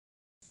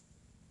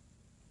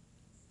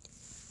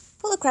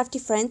Hello crafty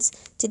friends,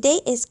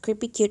 today is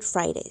Creepy Cute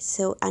Friday,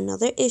 so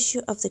another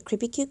issue of the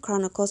Creepy Cute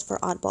Chronicles for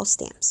Oddball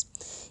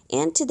stamps.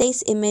 And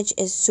today's image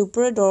is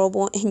super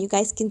adorable and you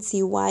guys can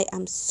see why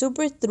I'm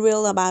super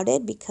thrilled about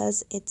it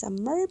because it's a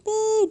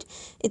mermaid.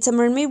 It's a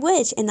mermaid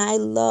witch and I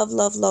love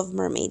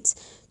mermaids.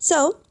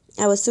 So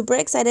I was super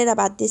excited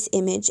about this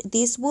image.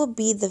 This will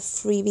be the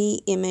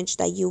freebie image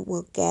that you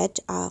will get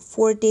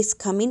for this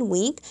coming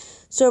week.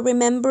 So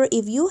remember,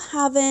 if you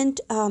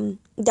haven't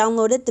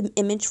downloaded the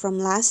image from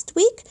last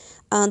week,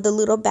 the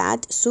little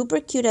bat, super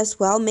cute as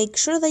well. Make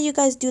sure that you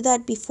guys do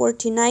that before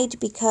tonight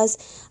because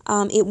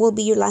it will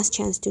be your last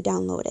chance to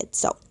download it.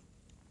 So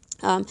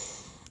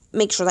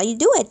make sure that you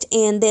do it.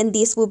 And then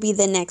this will be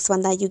the next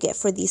one that you get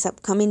for this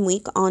upcoming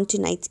week on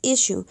tonight's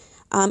issue.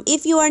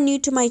 If you are new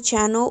to my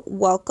channel,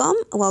 welcome,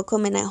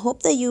 and I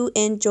hope that you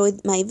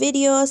enjoyed my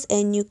videos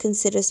and you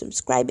consider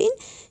subscribing.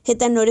 Hit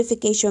that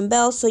notification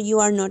bell so you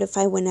are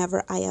notified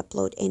whenever I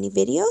upload any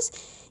videos.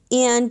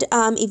 And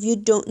if you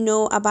don't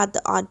know about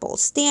the Oddball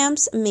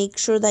stamps, make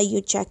sure that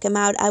you check them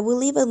out. I will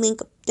leave a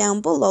link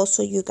down below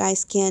so you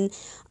guys can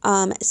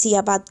see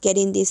about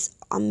getting these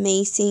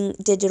amazing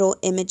digital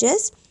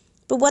images.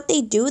 But what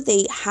they do,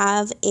 they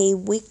have a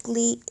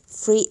weekly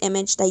free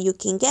image that you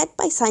can get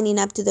by signing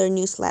up to their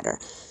newsletter.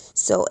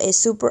 So a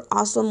super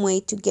awesome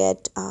way to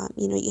get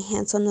your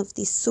hands on of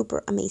these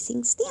super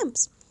amazing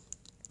stamps.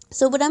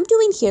 So what I'm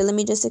doing here, let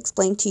me just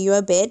explain to you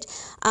a bit.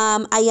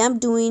 I am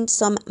doing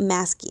some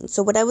masking.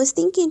 So what I was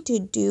thinking to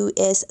do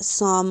is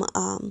some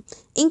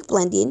ink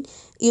blending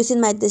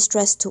using my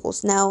distress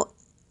tools. Now,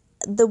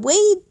 the way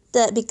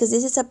that, because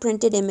this is a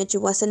printed image, it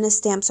wasn't a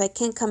stamp, so I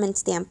can't come and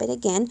stamp it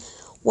again.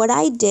 What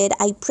I did,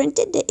 I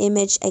printed the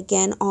image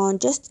again on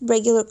just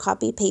regular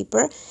copy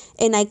paper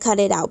and I cut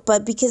it out.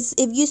 But because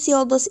if you see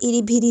all those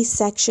itty bitty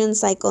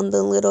sections like on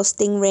the little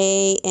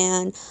stingray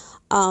and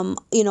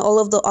all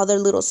of the other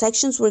little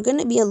sections were going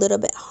to be a little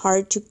bit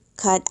hard to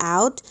cut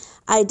out,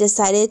 I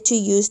decided to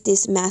use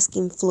this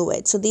masking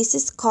fluid. So this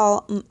is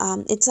called,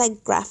 it's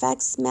like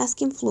Graphics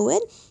masking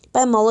fluid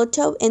by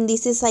Molotov, and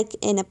this is like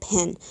in a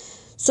pen.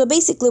 So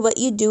basically what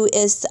you do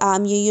is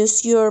you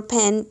use your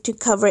pen to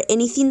cover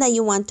anything that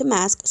you want to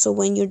mask. So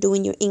when you're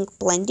doing your ink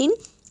blending,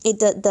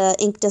 the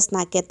ink does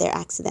not get there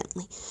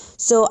accidentally.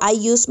 So I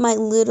use my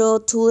little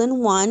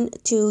tool-in-one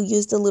to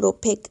use the little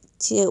pick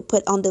to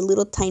put on the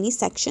little tiny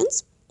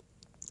sections.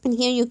 And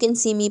here you can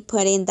see me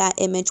putting that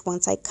image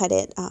once I cut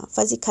it,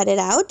 fuzzy cut it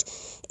out.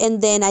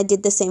 And then I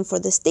did the same for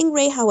the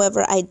stingray.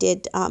 However, I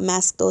did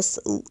mask those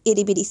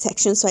itty bitty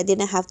sections so I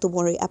didn't have to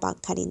worry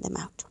about cutting them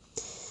out.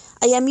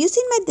 I am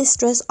using my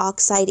Distress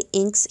Oxide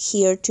inks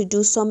here to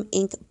do some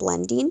ink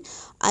blending.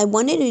 I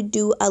wanted to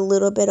do a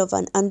little bit of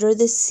an under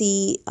the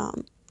sea,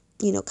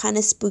 kind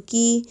of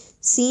spooky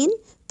scene.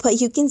 But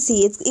you can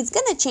see it's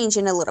going to change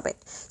in a little bit.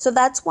 So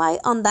that's why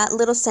on that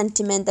little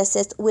sentiment that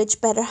says,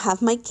 which better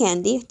have my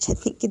candy, which I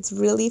think it's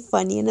really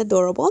funny and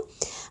adorable,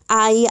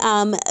 I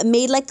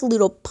made like a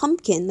little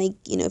pumpkin, like,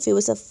 if it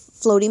was a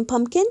floating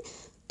pumpkin,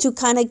 to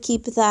kind of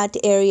keep that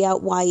area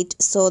white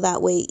so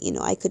that way,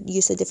 I could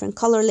use a different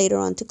color later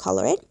on to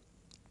color it.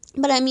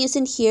 But I'm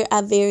using here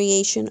a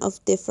variation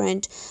of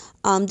different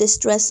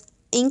distress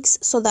inks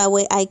so that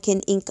way I can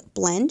ink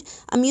blend.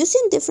 I'm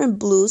using different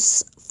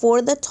blues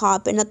for the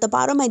top, and at the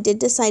bottom I did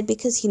decide,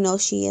 because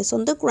she is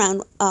on the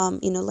ground,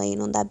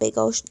 laying on that big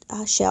old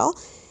shell,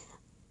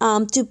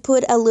 to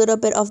put a little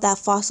bit of that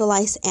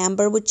fossilized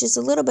amber, which is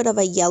a little bit of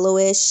a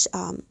yellowish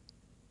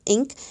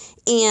ink.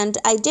 And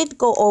I did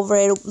go over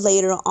it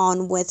later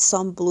on with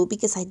some blue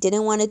because I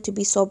didn't want it to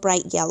be so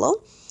bright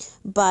yellow.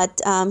 But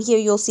here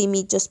you'll see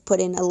me just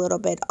putting a little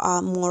bit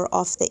more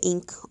of the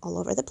ink all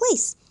over the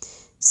place.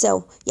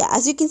 So yeah,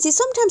 as you can see,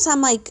 sometimes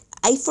I'm like,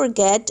 I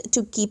forget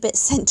to keep it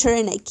centered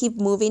and I keep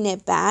moving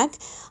it back,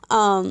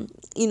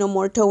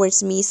 more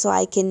towards me so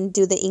I can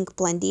do the ink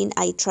blending.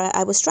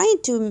 I was trying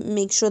to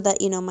make sure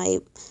that, my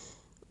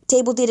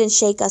table didn't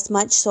shake as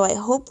much. So I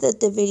hope that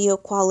the video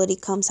quality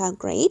comes out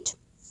great.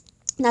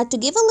 Now, to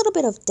give a little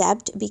bit of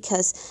depth,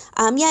 because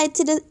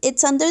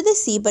it's under the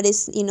sea, but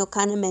it's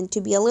kind of meant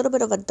to be a little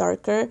bit of a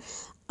darker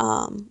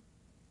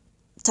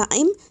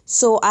time.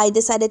 So I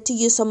decided to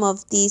use some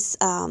of these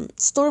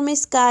Stormy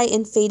Sky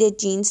and Faded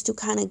Jeans to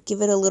kind of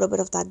give it a little bit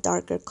of that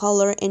darker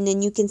color. And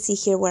then you can see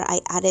here where I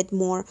added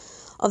more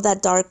of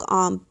that dark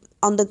on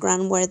the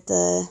ground where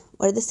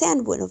the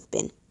sand would have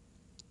been.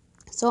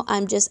 So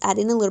I'm just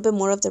adding a little bit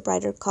more of the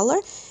brighter color.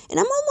 And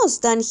I'm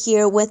almost done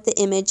here with the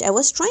image. I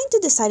was trying to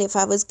decide if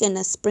I was going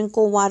to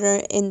sprinkle water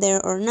in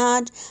there or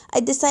not. I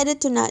decided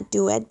to not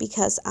do it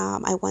because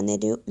I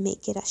wanted to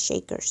make it a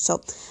shaker.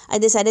 So I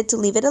decided to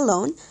leave it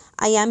alone.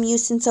 I am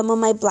using some of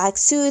my black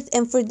soot.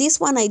 And for this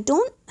one, I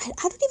don't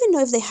even know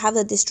if they have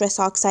the Distress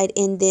Oxide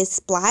in this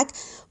black.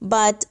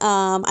 But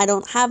I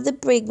don't have the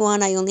big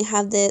one. I only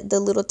have the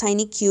little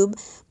tiny cube.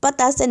 But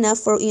that's enough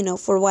for,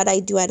 for what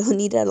I do. I don't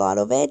need a lot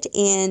of it.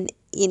 And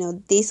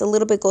this a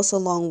little bit goes a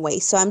long way.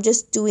 So I'm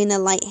just doing a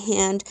light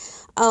hand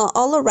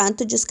all around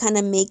to just kind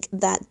of make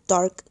that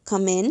dark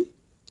come in.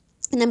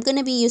 And I'm going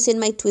to be using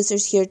my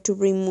tweezers here to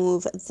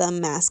remove the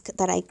mask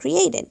that I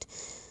created.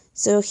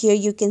 So here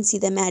you can see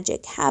the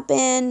magic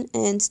happen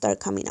and start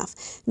coming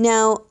off.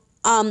 Now,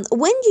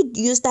 when you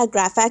use that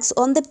Graphics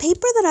on the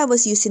paper that I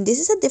was using, this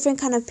is a different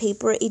kind of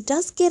paper. It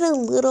does get a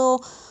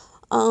little,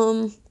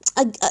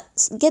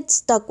 get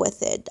stuck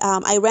with it.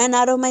 I ran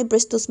out of my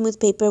Bristol Smooth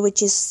paper,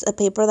 which is a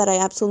paper that I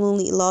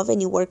absolutely love,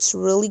 and it works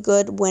really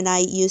good when I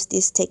use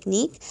this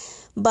technique.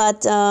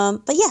 But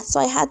yeah, so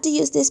I had to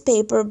use this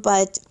paper,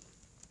 but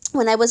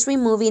when I was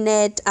removing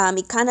it,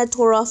 it kind of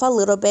tore off a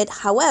little bit.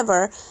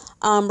 However,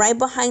 right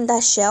behind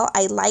that shell,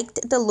 I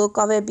liked the look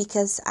of it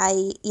because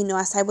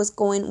as I was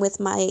going with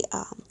my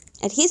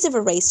adhesive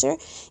eraser,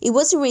 it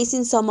was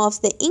erasing some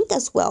of the ink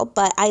as well,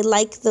 but I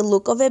like the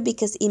look of it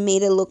because it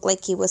made it look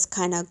like it was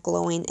kind of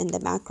glowing in the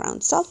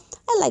background. So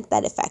I like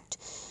that effect.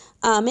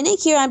 And then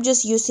here I'm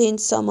just using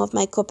some of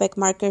my Copic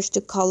markers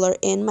to color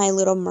in my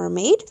little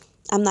mermaid.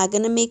 I'm not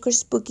going to make her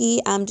spooky.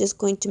 I'm just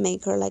going to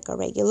make her like a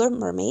regular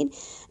mermaid.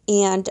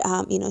 And,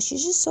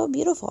 she's just so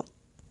beautiful.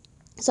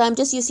 So I'm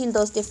just using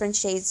those different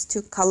shades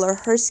to color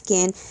her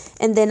skin.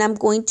 And then I'm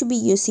going to be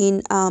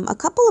using a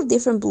couple of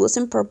different blues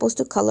and purples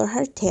to color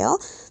her tail.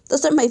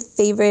 Those are my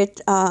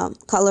favorite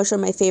colors, or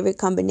my favorite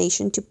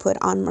combination to put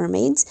on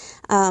mermaids.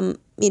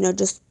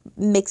 Just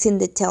mixing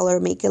the tail or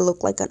make it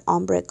look like an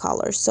ombre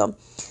color. So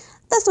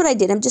that's what I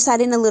did. I'm just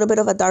adding a little bit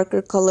of a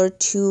darker color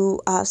to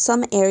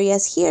some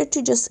areas here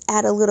to just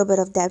add a little bit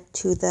of depth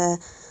to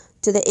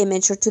the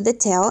image or to the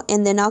tail.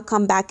 And then I'll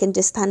come back and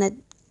just kind of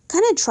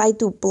try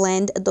to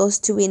blend those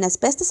two in as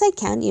best as I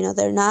can.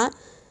 They're not,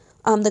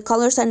 the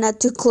colors are not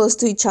too close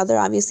to each other.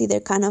 Obviously, they're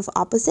kind of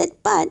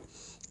opposite, but,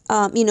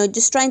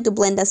 just trying to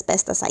blend as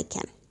best as I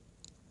can.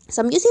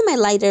 So I'm using my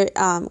lighter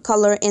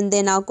color, and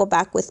then I'll go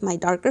back with my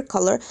darker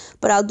color,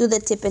 but I'll do the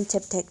tip and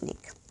tip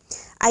technique.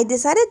 I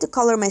decided to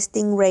color my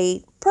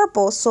stingray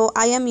purple, so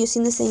I am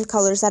using the same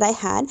colors that I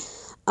had.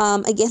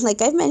 Again,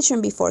 like I've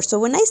mentioned before, so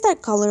when I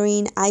start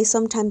coloring, I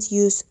sometimes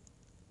use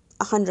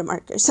 100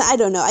 markers. I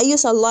don't know. I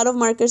use a lot of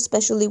markers,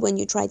 especially when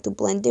you try to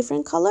blend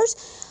different colors.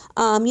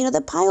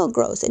 The pile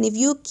grows, and if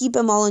you keep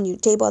them all on your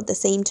table at the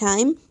same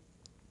time,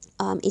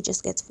 it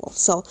just gets full.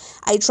 So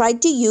I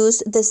tried to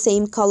use the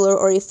same color,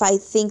 or if I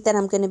think that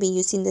I'm going to be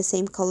using the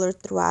same color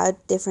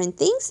throughout different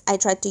things, I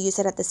tried to use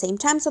it at the same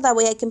time, so that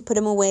way I can put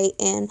them away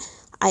and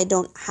I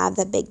don't have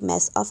the big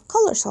mess of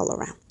colors all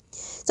around.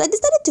 So I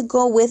decided to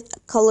go with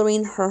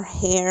coloring her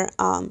hair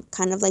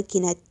kind of like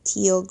in a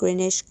teal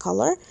greenish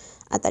color.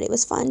 I thought it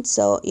was fun.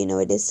 So,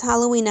 it is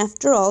Halloween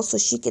after all, so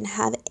she can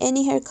have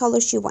any hair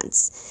color she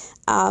wants.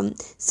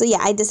 So yeah,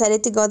 I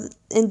decided to go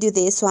and do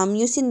this. So I'm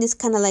using this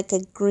kind of like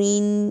a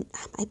green,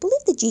 I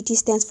believe the GT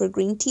stands for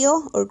green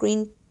teal or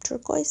green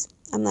turquoise.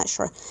 I'm not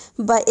sure,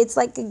 but it's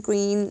like a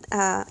green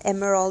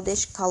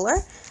emeraldish color.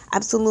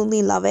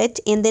 Absolutely love it.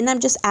 And then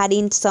I'm just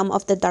adding some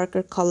of the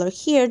darker color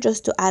here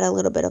just to add a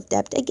little bit of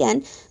depth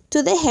again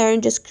to the hair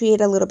and just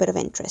create a little bit of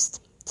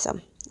interest. So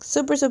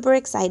super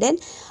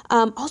excited.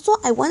 Also,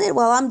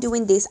 while I'm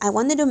doing this, I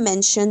wanted to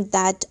mention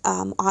that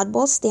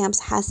Oddball Stamps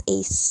has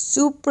a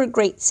super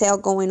great sale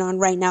going on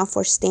right now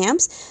for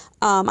stamps.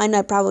 I know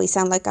I probably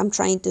sound like I'm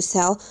trying to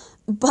sell,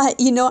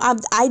 but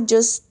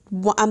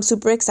I'm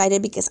super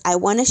excited because I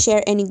want to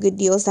share any good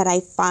deals that I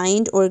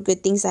find or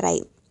good things that I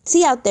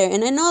see out there.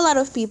 And I know a lot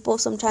of people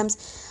sometimes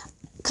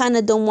kind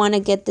of don't want to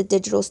get the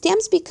digital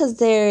stamps because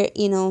they're,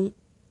 or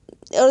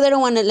they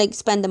don't want to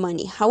spend the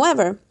money.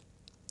 However,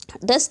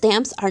 the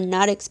stamps are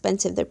not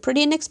expensive. They're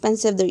pretty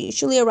inexpensive. They're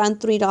usually around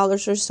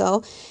 $3 or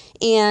so.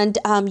 And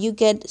you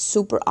get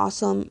super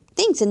awesome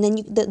things. And then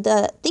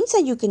the things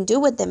that you can do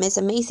with them is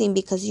amazing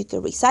because you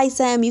could resize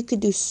them. You could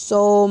do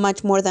so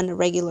much more than a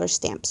regular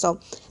stamp. So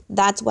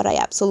that's what I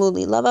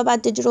absolutely love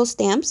about digital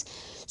stamps.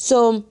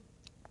 So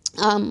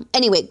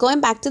anyway, going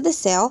back to the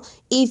sale,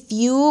 if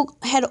you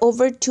head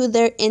over to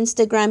their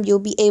Instagram, you'll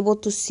be able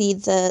to see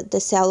the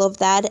sale of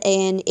that.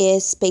 And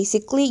it's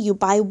basically you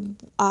buy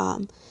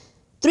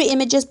 3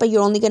 images, but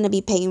you're only going to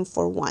be paying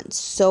for 1.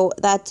 So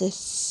that's a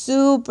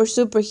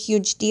super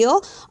huge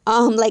deal.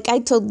 Like I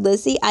told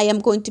Lizzie, I am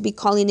going to be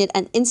calling it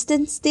an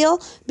instant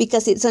deal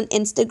because it's on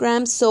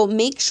Instagram. So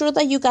make sure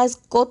that you guys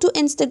go to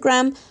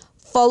Instagram,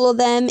 follow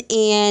them,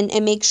 and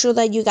make sure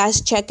that you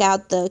guys check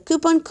out the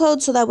coupon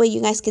code so that way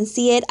you guys can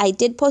see it. I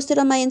did post it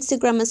on my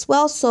Instagram as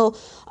well, so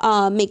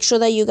make sure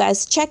that you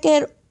guys check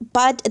it.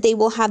 But they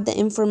will have the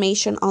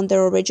information on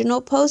their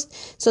original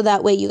post, so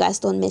that way you guys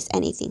don't miss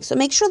anything. So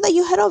make sure that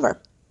you head over.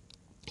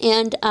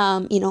 And,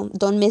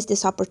 don't miss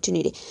this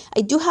opportunity.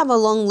 I do have a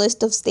long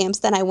list of stamps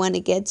that I want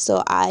to get.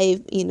 So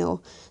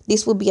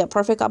this will be a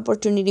perfect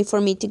opportunity for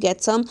me to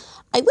get some.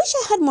 I wish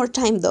I had more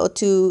time though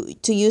to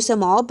use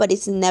them all, but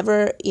it's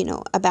never,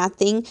 a bad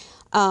thing.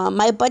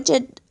 My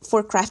budget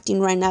for crafting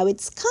right now,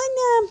 it's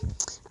kind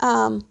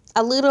of,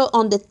 a little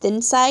on the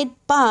thin side,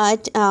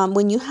 but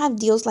when you have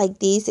deals like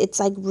these, it's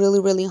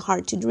really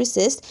hard to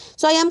resist.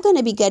 So I am going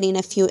to be getting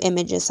a few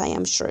images, I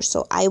am sure.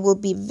 So I will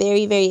be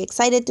very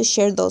excited to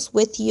share those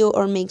with you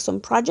or make some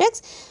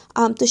projects.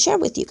 to share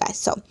with you guys.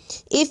 So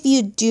if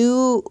you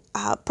do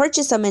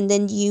purchase them and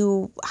then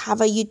you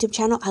have a YouTube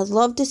channel, I'd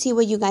love to see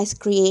what you guys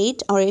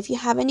create, or if you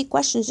have any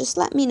questions, just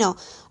let me know.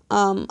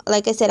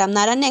 Like I said, I'm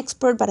not an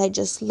expert, but I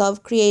just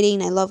love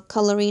creating. I love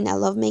coloring. I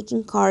love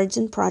making cards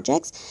and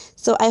projects.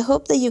 So I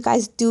hope that you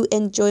guys do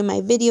enjoy my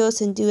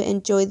videos and do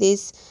enjoy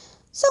these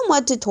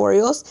somewhat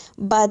tutorials.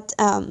 But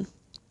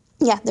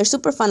yeah, they're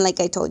super fun, like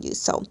I told you.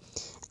 So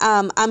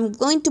I'm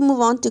going to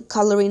move on to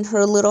coloring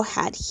her little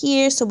hat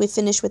here. So we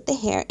finish with the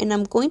hair, and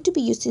I'm going to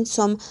be using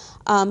some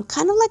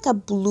kind of like a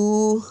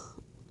blue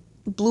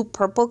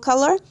purple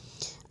color.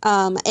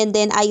 And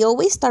then I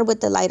always start with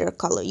the lighter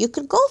color. You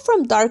could go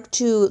from dark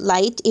to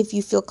light if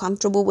you feel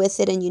comfortable with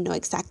it and you know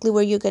exactly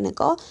where you're gonna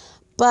go.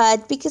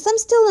 But because I'm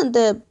still in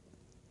the,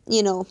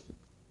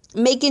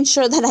 making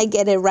sure that I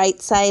get it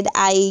right side,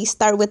 I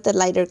start with the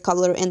lighter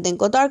color and then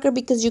go darker,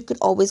 because you could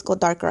always go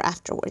darker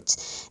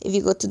afterwards. If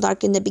you go too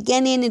dark in the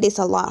beginning, it is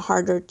a lot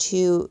harder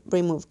to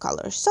remove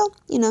color. So,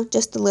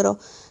 just a little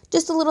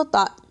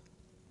thought.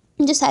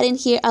 I'm just adding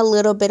here a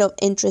little bit of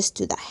interest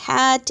to the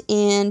hat,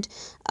 and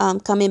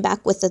coming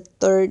back with a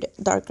third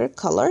darker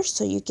color.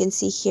 So you can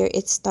see here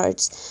it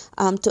starts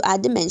to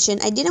add dimension.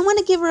 I didn't want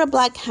to give her a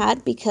black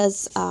hat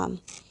because,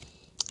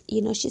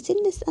 she's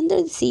in this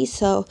under the sea.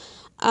 So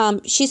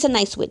she's a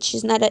nice witch.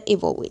 She's not an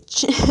evil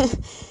witch.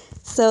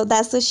 So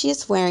that's what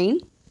she's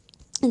wearing.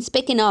 And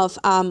speaking of,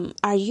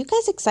 are you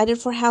guys excited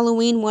for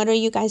Halloween? What are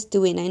you guys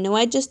doing? I know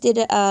I just did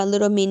a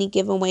little mini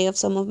giveaway of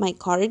some of my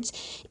cards,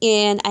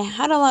 and I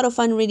had a lot of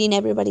fun reading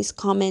everybody's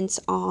comments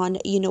on,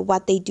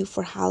 what they do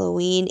for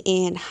Halloween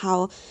and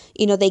how,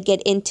 they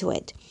get into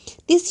it.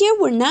 This year,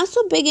 we're not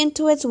so big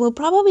into it, so we'll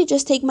probably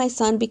just take my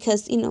son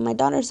because, my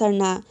daughters are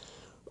not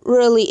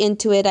really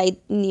into it.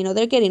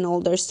 They're getting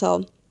older,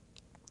 so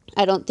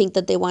I don't think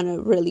that they want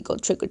to really go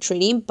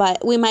trick-or-treating,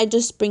 but we might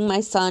just bring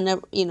my son,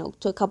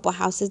 to a couple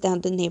houses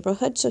down the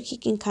neighborhood so he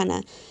can kind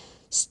of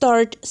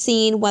start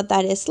seeing what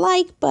that is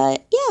like.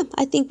 But yeah,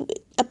 I think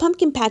a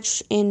pumpkin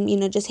patch and,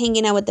 just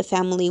hanging out with the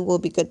family will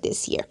be good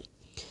this year.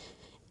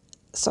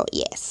 So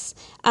yes.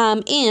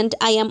 And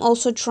I am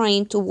also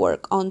trying to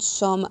work on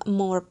some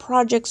more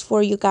projects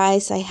for you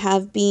guys. I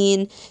have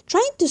been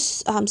trying to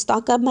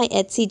stock up my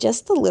Etsy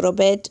just a little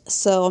bit,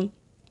 so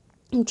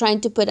I'm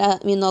trying to put a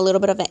little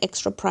bit of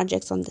extra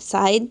projects on the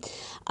side.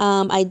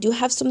 I do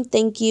have some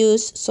thank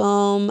yous,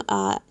 some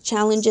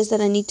challenges that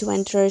I need to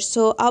enter,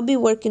 so I'll be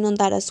working on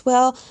that as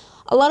well.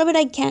 A lot of it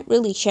I can't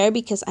really share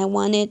because I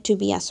want it to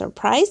be a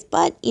surprise,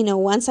 but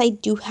once I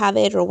do have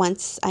it, or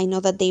once I know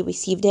that they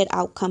received it,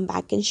 I'll come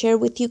back and share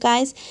with you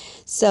guys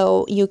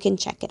so you can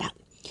check it out.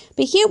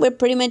 But here we're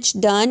pretty much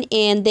done,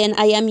 and then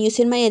I am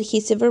using my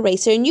adhesive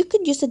eraser, and you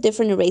could use a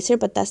different eraser,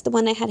 but that's the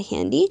one I had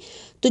handy,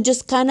 to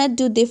just kind of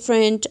do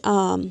different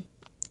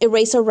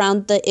erase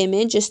around the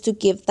image, just to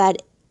give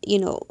that,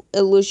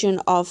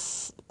 illusion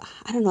of,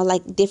 I don't know,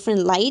 like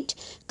different light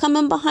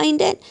coming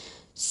behind it.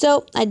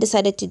 So I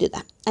decided to do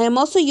that. I am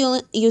also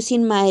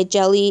using my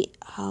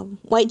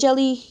white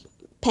jelly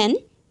pen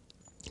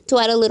to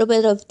add a little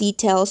bit of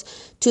details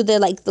to the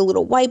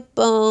little white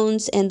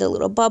bones and the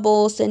little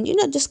bubbles, and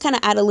just kind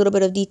of add a little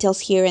bit of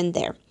details here and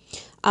there.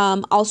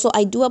 Also,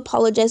 I do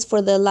apologize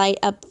for the light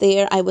up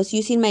there. I was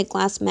using my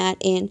glass mat,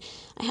 and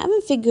I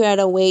haven't figured out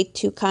a way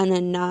to kind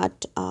of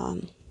not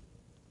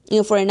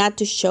for it not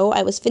to show.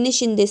 I was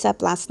finishing this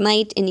up last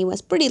night and it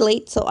was pretty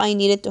late, so I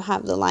needed to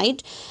have the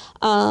light.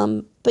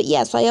 But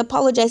yeah, so I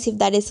apologize if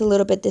that is a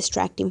little bit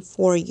distracting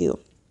for you.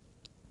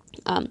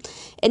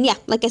 And yeah,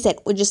 like I said,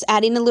 we're just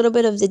adding a little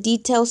bit of the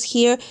details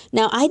here.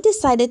 Now I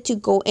decided to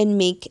go and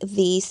make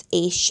these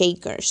a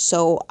shaker.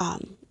 So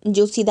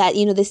you'll see that,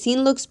 the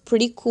scene looks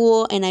pretty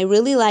cool and I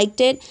really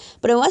liked it,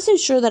 but I wasn't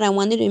sure that I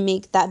wanted to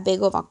make that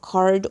big of a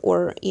card,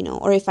 or,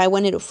 or if I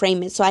wanted to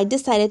frame it. So I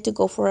decided to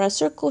go for a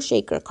circle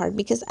shaker card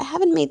because I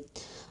haven't made,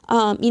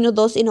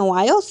 those in a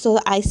while. So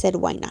I said,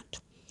 why not?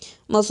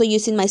 I'm also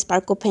using my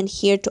sparkle pen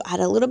here to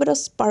add a little bit of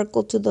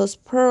sparkle to those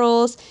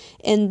pearls,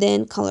 and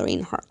then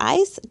coloring her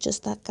eyes,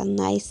 just like a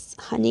nice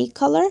honey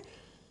color,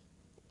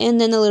 and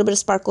then a little bit of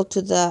sparkle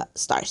to the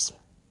stars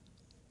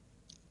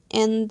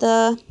and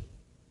the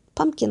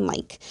pumpkin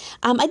like.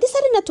 I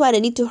decided not to add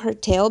any to her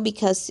tail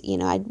because,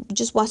 I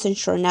just wasn't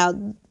sure.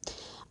 Now,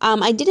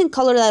 I didn't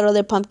color that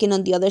other pumpkin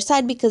on the other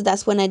side because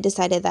that's when I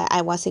decided that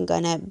I wasn't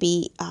going to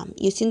be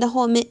using the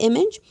whole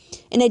image.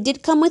 And I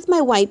did come with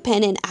my white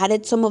pen and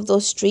added some of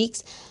those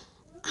streaks.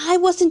 I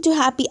wasn't too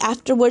happy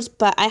afterwards,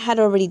 but I had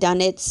already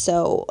done it,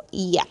 so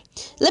yeah.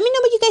 Let me know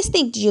what you guys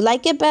think. Did you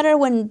like it better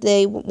when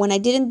I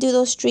didn't do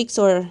those streaks,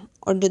 or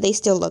do they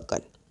still look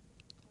good?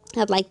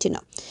 I'd like to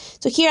know.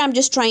 So here I'm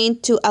just trying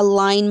to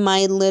align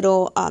my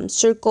little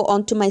circle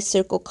onto my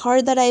circle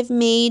card that I've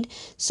made.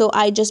 So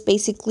I just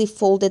basically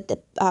folded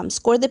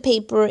scored the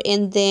paper,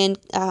 and then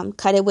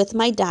cut it with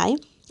my die.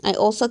 I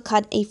also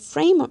cut a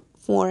frame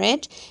for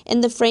it.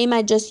 In the frame,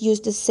 I just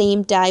used the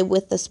same die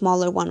with the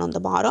smaller one on the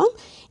bottom,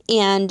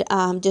 and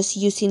just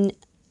using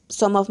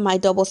some of my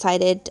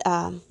double-sided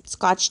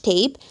Scotch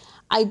tape,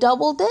 I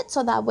doubled it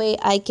so that way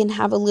I can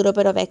have a little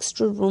bit of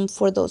extra room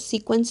for those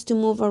sequins to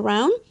move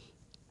around.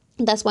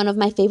 That's one of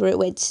my favorite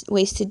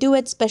ways to do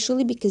it,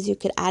 especially because you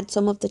could add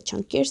some of the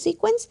chunkier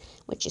sequins,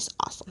 which is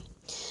awesome.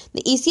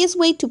 The easiest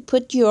way to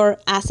put your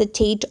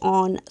acetate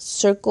on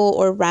circle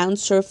or round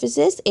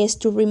surfaces is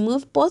to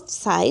remove both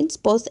sides,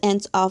 both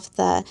ends of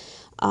that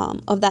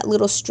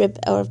little strip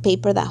of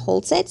paper that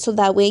holds it, so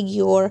that way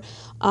your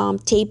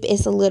tape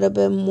is a little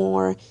bit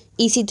more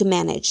easy to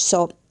manage.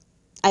 So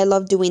I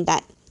love doing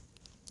that.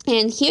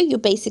 And here you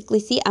basically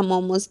see I'm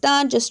almost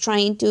done, just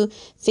trying to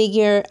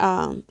figure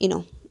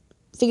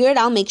it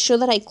out, make sure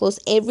that I close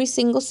every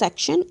single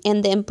section,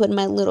 and then put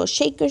my little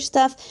shaker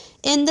stuff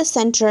in the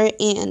center,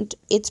 and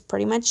it's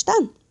pretty much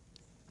done.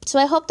 So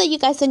I hope that you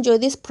guys enjoy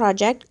this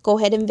project. Go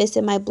ahead and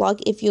visit my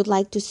blog if you'd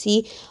like to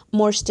see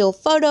more still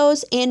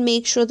photos, and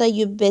make sure that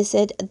you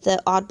visit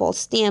the Oddball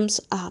Stamps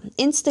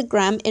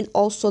Instagram and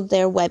also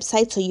their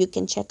website so you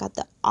can check out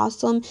the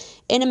awesome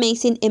and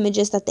amazing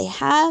images that they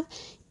have.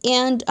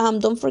 And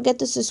don't forget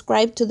to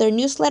subscribe to their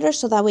newsletter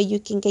so that way you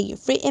can get your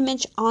free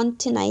image on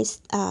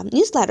tonight's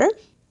newsletter.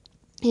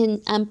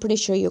 And I'm pretty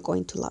sure you're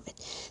going to love it.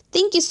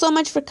 Thank you so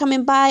much for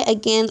coming by.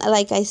 Again,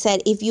 like I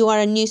said, if you are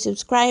a new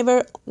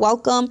subscriber,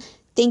 welcome.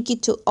 Thank you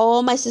to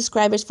all my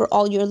subscribers for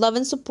all your love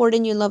and support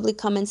and your lovely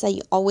comments that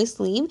you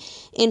always leave.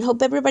 And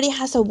hope everybody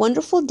has a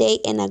wonderful day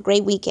and a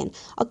great weekend.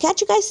 I'll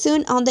catch you guys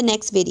soon on the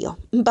next video.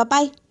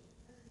 Bye-bye.